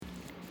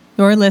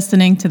You're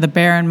listening to the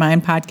Bear in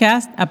Mind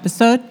podcast,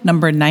 episode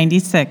number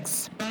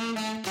 96.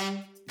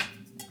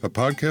 A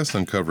podcast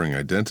uncovering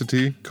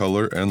identity,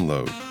 color, and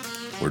load,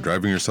 where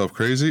driving yourself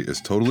crazy is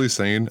totally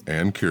sane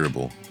and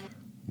curable.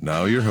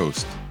 Now your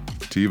host,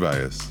 T.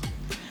 Vias.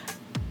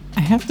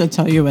 I have to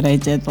tell you what I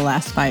did the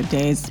last 5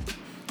 days.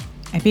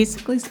 I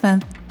basically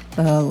spent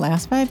the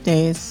last 5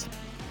 days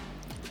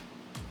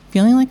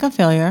feeling like a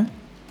failure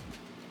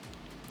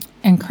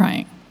and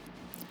crying.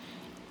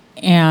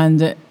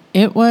 And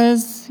it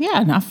was,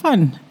 not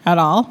fun at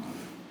all.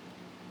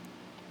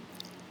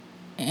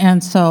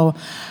 And so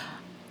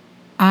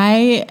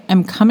I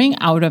am coming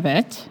out of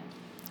it,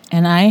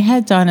 and I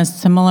had done a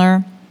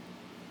similar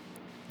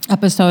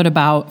episode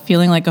about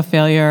feeling like a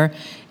failure.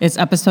 It's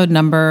episode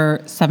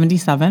number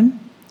 77,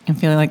 and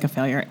feeling like a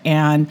failure.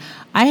 And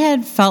I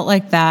had felt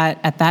like that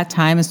at that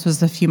time. This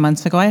was a few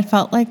months ago. I had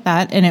felt like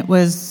that, and it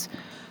was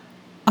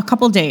a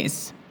couple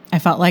days. I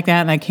felt like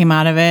that, and I came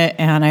out of it,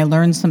 and I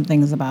learned some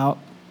things about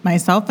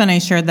myself, and I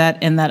shared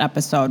that in that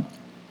episode.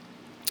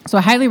 So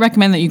I highly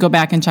recommend that you go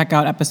back and check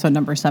out episode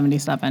number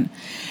 77,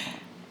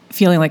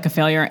 feeling like a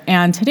failure.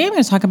 And today I'm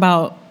going to talk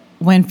about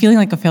when feeling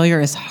like a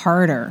failure is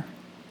harder,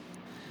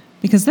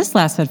 because this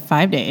lasted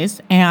 5 days,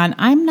 and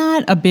I'm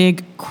not a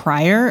big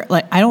crier.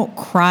 Like, I don't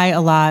cry a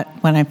lot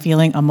when I'm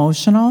feeling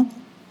emotional.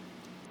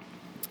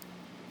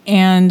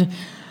 And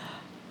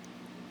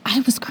I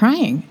was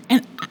crying,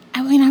 and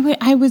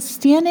I was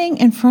standing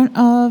in front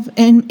of,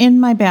 in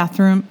my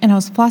bathroom, and I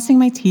was flossing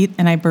my teeth,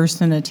 and I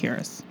burst into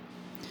tears.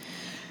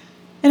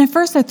 And at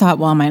first I thought,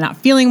 well, am I not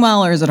feeling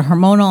well, or is it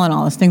hormonal and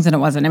all those things? And it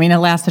wasn't. It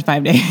lasted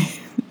 5 days.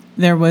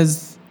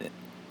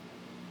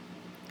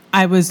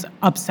 I was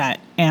upset,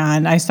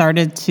 and I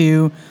started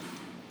to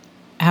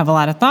have a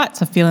lot of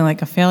thoughts of feeling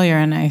like a failure,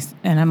 and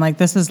I'm like,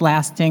 this is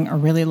lasting a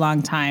really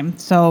long time.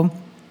 So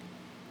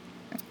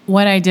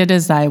what I did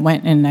is I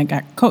went and I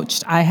got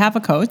coached. I have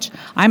a coach.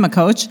 I'm a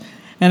coach,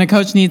 and a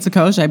coach needs a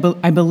coach. I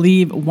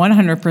believe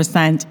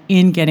 100%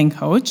 in getting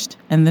coached,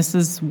 and this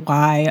is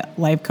why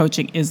life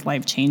coaching is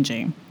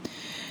life-changing.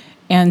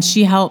 And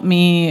she helped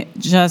me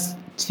just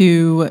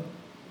to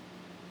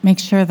make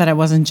sure that I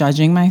wasn't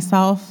judging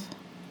myself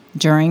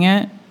during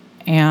it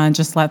and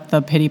just let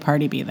the pity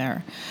party be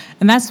there.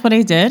 And that's what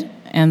I did.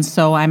 And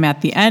so I'm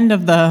at the end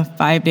of the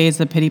 5 days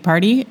of pity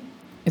party.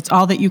 It's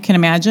all that you can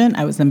imagine.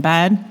 I was in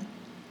bed.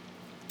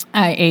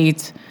 I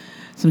ate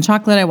some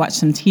chocolate. I watched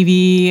some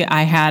TV.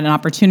 I had an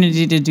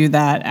opportunity to do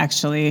that,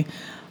 actually.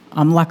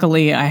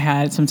 Luckily, I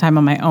had some time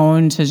on my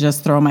own to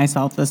just throw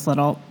myself this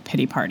little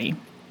pity party.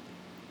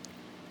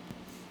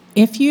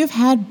 If you've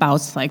had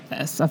bouts like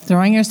this of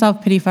throwing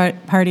yourself pity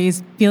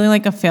parties, feeling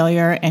like a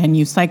failure, and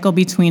you cycle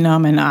between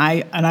them, and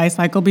I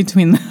cycle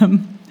between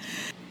them,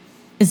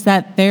 is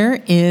that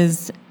there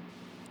is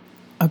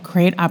a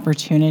great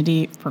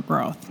opportunity for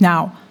growth.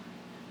 Now,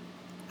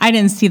 I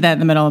didn't see that in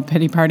the middle of a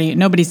pity party.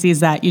 Nobody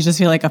sees that. You just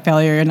feel like a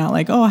failure. You're not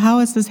like, oh, how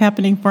is this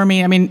happening for me?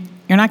 You're not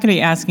going to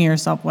be asking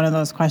yourself one of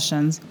those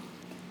questions.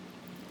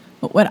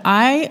 But what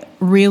I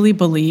really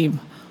believe,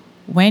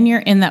 when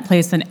you're in that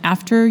place and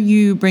after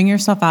you bring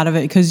yourself out of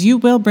it, because you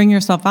will bring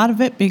yourself out of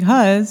it,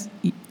 because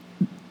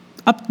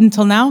up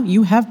until now,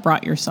 you have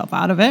brought yourself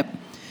out of it.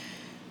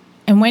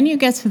 And when you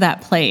get to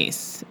that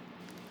place,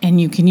 and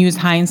you can use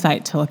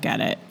hindsight to look at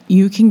it,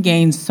 you can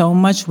gain so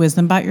much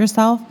wisdom about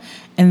yourself.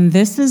 And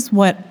this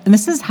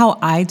is how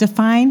I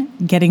define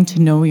getting to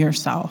know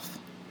yourself.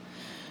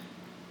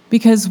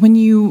 Because when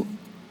you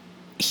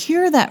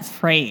hear that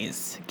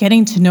phrase,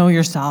 getting to know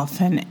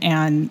yourself,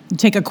 and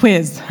take a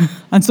quiz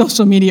on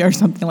social media or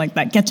something like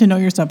that, get to know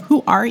yourself,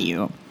 who are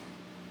you?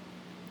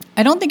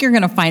 I don't think you're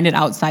going to find it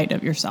outside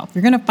of yourself.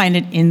 You're going to find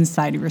it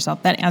inside of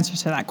yourself, that answer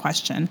to that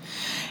question.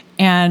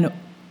 And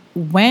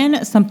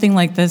when something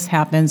like this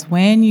happens,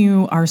 when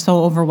you are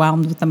so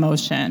overwhelmed with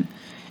emotion,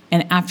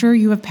 and after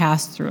you have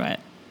passed through it,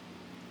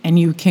 and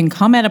you can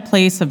come at a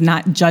place of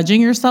not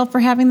judging yourself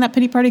for having that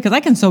pity party, because I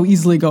can so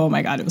easily go, oh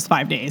my God, it was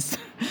 5 days.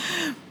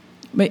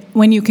 But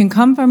when you can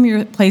come from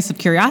your place of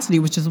curiosity,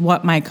 which is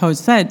what my coach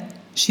said,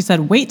 she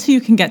said, wait till you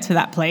can get to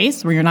that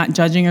place where you're not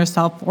judging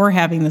yourself for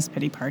having this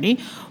pity party.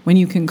 When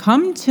you can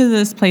come to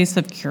this place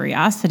of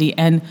curiosity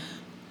and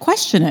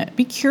question it,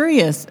 be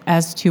curious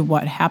as to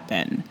what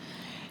happened.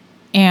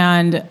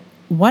 And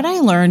what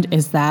I learned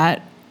is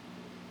that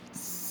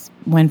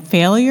when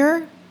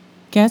failure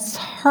gets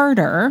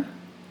harder,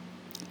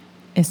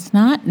 it's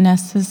not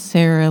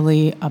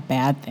necessarily a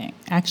bad thing.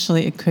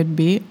 Actually, it could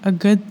be a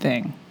good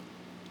thing.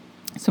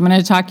 So I'm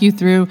going to talk you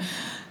through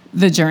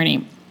the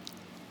journey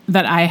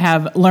that I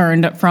have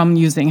learned from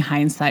using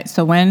hindsight.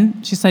 So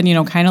when she said,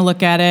 kind of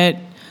look at it,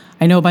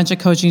 I know a bunch of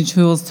coaching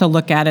tools to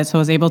look at it, so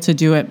I was able to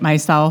do it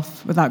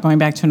myself without going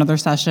back to another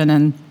session.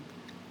 And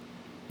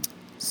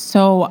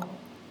so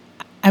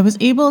I was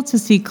able to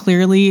see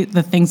clearly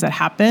the things that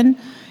happen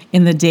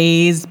in the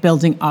days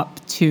building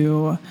up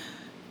to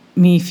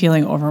me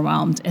feeling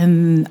overwhelmed.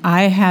 And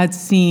I had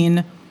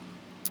seen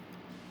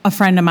a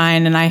friend of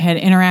mine, and I had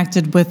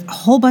interacted with a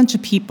whole bunch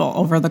of people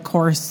over the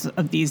course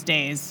of these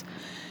days.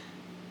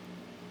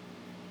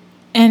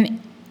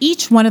 And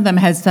each one of them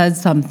had said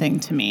something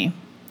to me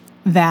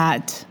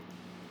that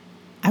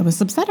I was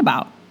upset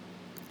about.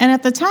 And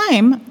at the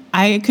time,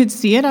 I could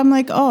see it. I'm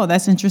like, oh,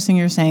 that's interesting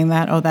you're saying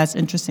that. Oh, that's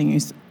interesting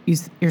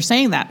you're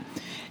saying that.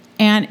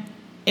 And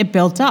it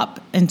built up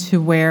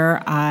into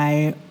where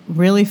I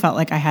really felt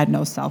like I had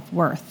no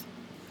self-worth.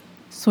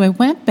 So I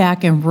went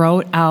back and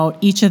wrote out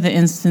each of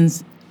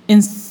the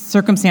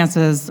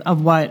circumstances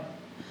of what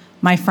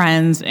my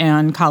friends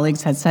and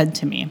colleagues had said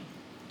to me.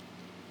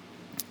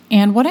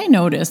 And what I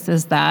noticed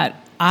is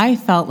that I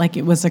felt like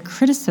it was a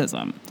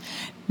criticism.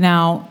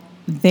 Now,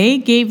 they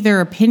gave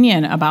their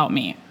opinion about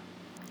me.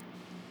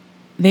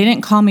 They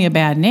didn't call me a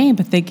bad name,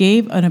 but they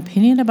gave an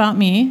opinion about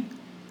me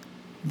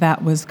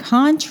that was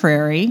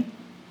contrary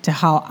to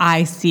how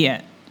I see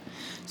it.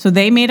 So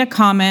they made a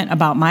comment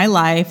about my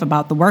life,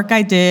 about the work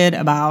I did,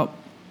 about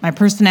my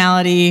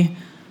personality,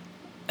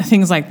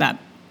 things like that.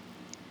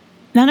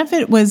 None of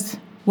it was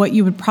what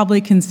you would probably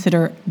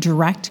consider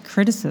direct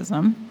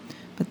criticism,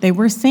 but they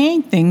were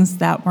saying things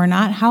that were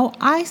not how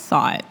I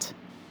saw it.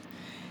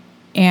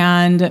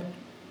 And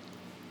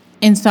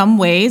in some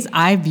ways,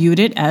 I viewed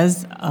it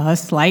as a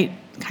slight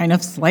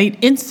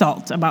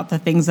insult about the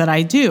things that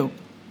I do.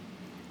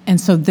 And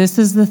so this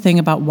is the thing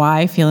about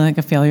why feeling like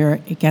a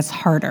failure, it gets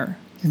harder.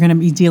 You're going to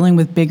be dealing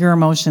with bigger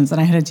emotions, and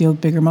I had to deal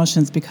with bigger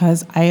emotions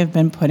because I have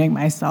been putting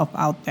myself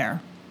out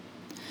there.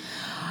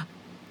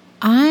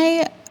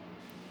 I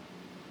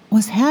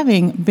was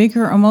having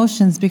bigger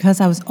emotions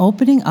because I was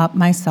opening up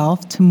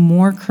myself to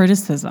more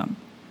criticism.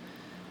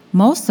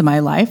 Most of my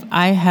life,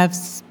 I have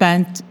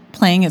spent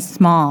playing it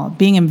small,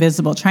 being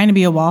invisible, trying to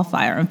be a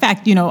wallflower. In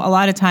fact, a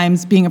lot of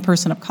times being a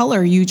person of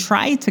color, you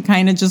try to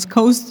kind of just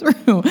coast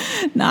through,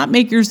 not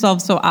make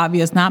yourself so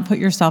obvious, not put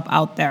yourself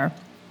out there.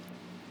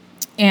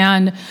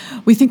 And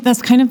we think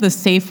that's kind of the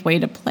safe way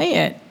to play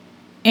it.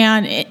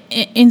 And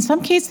in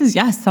some cases,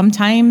 yes,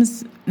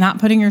 sometimes not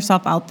putting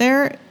yourself out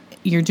there,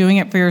 you're doing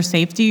it for your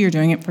safety, you're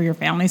doing it for your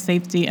family's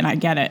safety, and I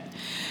get it.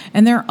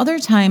 And there are other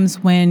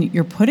times when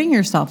you're putting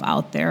yourself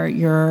out there,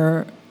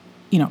 you're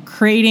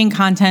creating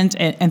content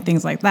and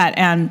things like that,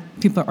 and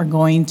people are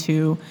going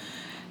to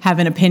have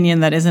an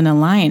opinion that isn't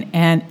in line,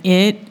 and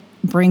it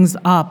brings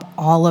up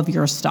all of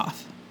your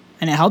stuff.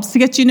 And it helps to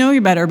get you know you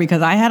better,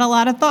 because I had a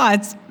lot of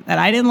thoughts that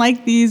I didn't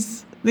like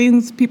these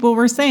things people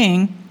were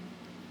saying,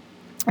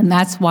 and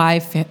that's why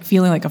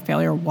feeling like a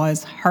failure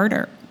was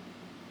harder.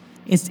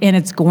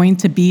 It's going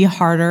to be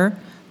harder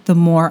the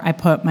more I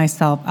put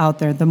myself out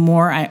there, the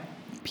more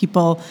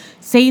people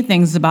say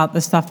things about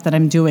the stuff that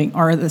I'm doing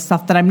or the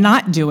stuff that I'm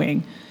not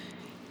doing.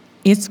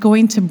 It's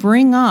going to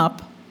bring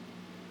up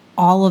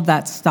all of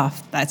that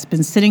stuff that's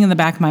been sitting in the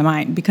back of my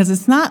mind, because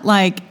it's not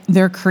like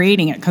they're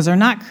creating it, because they're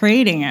not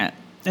creating it.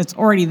 It's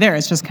already there.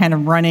 It's just kind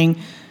of running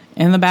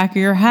in the back of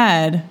your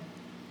head,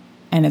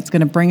 and it's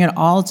going to bring it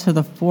all to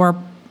the fore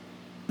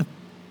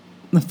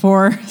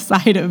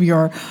side of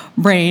your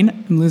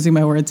brain. I'm losing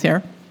my words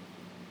here.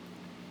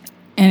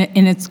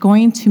 And it's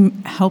going to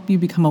help you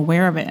become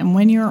aware of it. And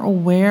when you're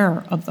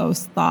aware of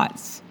those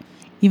thoughts,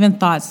 even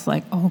thoughts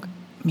like, oh,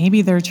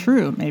 maybe they're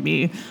true,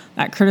 maybe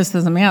that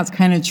criticism, it's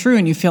kind of true,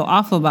 and you feel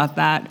awful about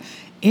that,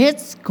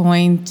 it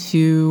can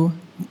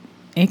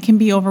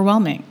be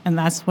overwhelming. And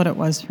that's what it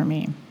was for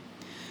me.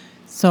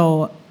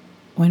 So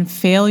when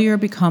failure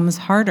becomes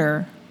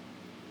harder,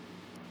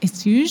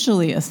 it's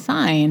usually a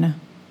sign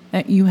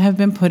that you have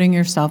been putting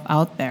yourself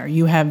out there.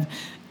 You have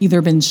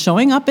either been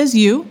showing up as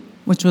you,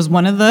 which was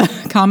one of the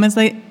comments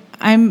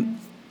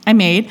I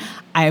made.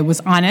 I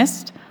was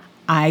honest.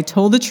 I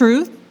told the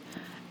truth.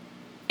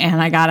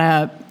 And I got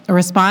a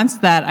response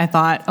that I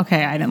thought,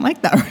 okay, I didn't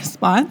like that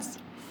response.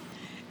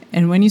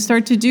 And when you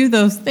start to do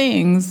those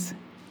things,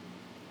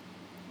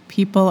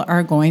 people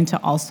are going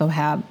to also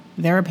have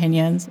their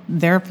opinions,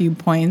 their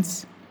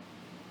viewpoints,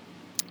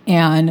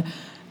 and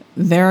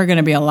there are going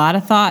to be a lot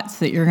of thoughts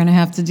that you're going to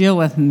have to deal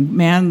with. And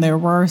man, there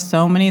were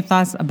so many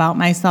thoughts about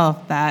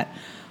myself that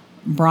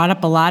brought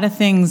up a lot of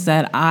things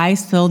that I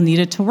still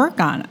needed to work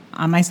on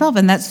myself.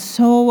 And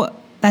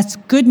that's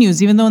good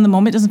news, even though in the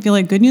moment it doesn't feel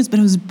like good news, but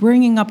it was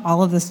bringing up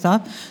all of this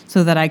stuff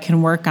so that I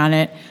can work on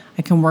it.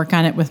 I can work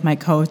on it with my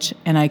coach,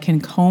 and I can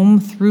comb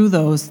through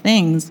those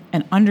things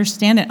and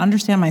understand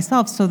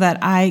myself so that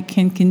I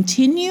can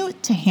continue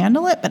to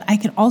handle it, but I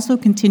can also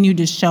continue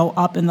to show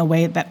up in the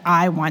way that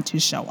I want to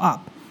show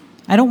up.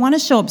 I don't want to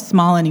show up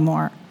small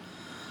anymore.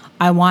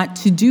 I want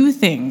to do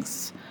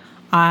things.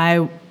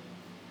 In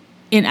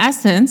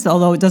essence,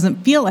 although it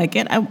doesn't feel like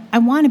it, I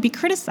want to be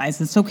criticized.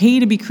 It's okay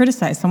to be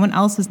criticized. Someone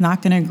else is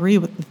not going to agree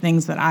with the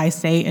things that I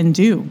say and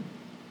do.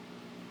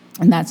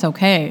 And that's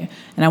okay.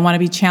 And I want to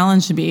be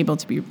challenged to be able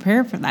to be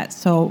prepared for that.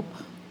 So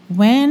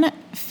when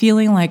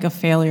feeling like a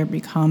failure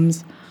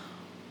becomes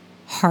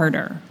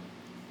harder,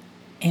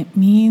 it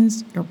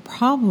means you're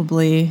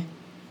probably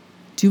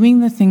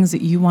doing the things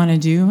that you want to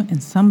do,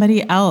 and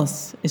somebody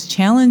else is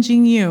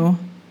challenging you,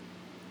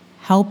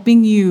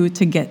 helping you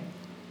to get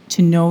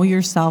to know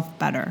yourself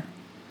better,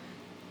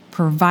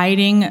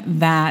 providing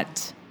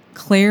that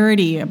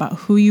clarity about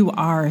who you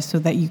are so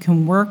that you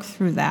can work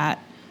through that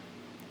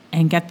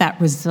and get that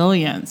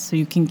resilience so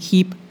you can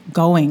keep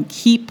going,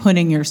 keep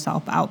putting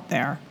yourself out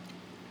there.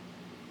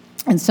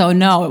 And so,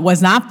 no, it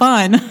was not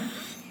fun.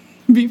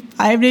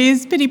 5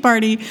 days pity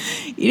party,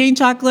 eating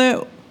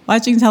chocolate,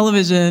 watching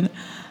television.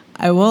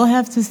 I will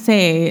have to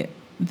say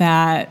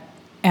that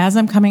as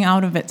I'm coming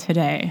out of it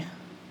today,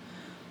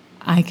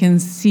 I can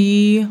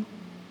see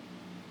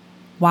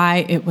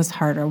why it was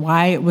harder,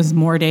 why it was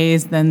more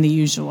days than the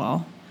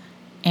usual.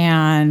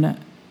 And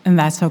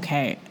that's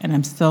okay. And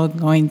I'm still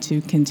going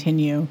to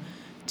continue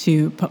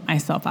to put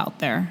myself out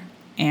there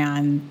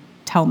and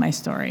tell my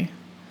story.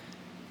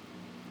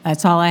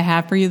 That's all I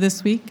have for you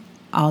this week.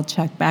 I'll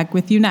check back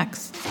with you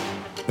next.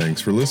 Thanks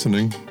for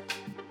listening.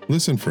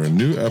 Listen for a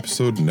new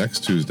episode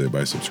next Tuesday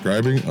by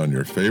subscribing on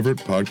your favorite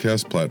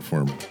podcast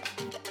platform.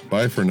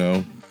 Bye for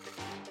now.